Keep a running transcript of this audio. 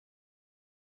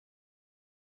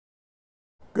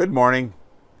Good morning.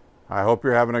 I hope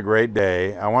you're having a great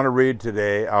day. I want to read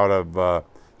today out of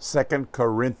 2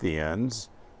 Corinthians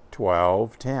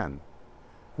 12:10.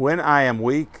 When I am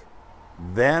weak,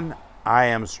 then I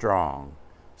am strong.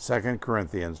 2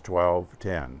 Corinthians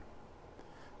 12:10.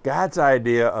 God's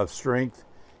idea of strength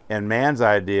and man's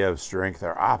idea of strength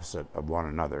are opposite of one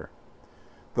another.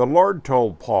 The Lord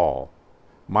told Paul,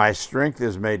 "My strength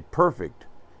is made perfect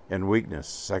in weakness."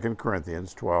 2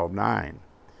 Corinthians 12:9.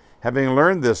 Having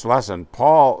learned this lesson,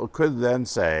 Paul could then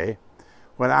say,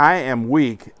 "When I am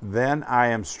weak, then I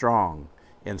am strong,"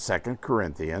 in 2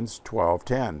 Corinthians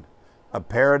 12:10. A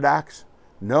paradox?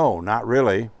 No, not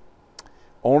really.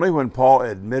 Only when Paul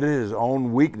admitted his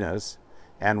own weakness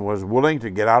and was willing to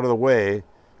get out of the way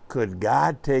could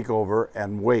God take over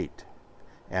and wait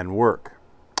and work.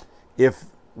 If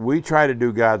we try to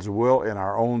do God's will in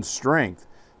our own strength,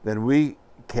 then we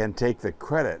can take the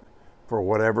credit for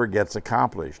whatever gets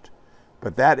accomplished.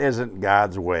 But that isn't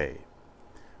God's way.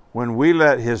 When we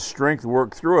let His strength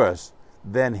work through us,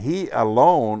 then He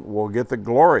alone will get the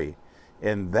glory,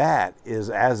 and that is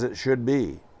as it should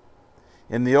be.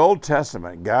 In the Old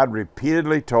Testament, God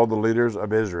repeatedly told the leaders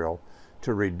of Israel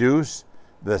to reduce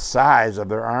the size of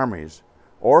their armies,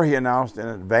 or He announced in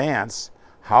advance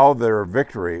how their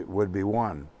victory would be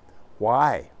won.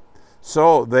 Why?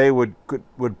 So they would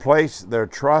place their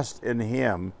trust in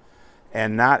Him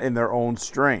and not in their own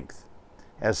strength.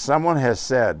 As someone has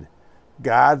said,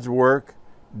 God's work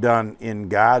done in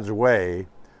God's way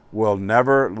will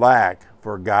never lack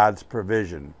for God's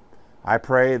provision. I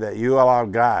pray that you allow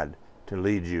God to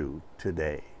lead you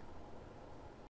today.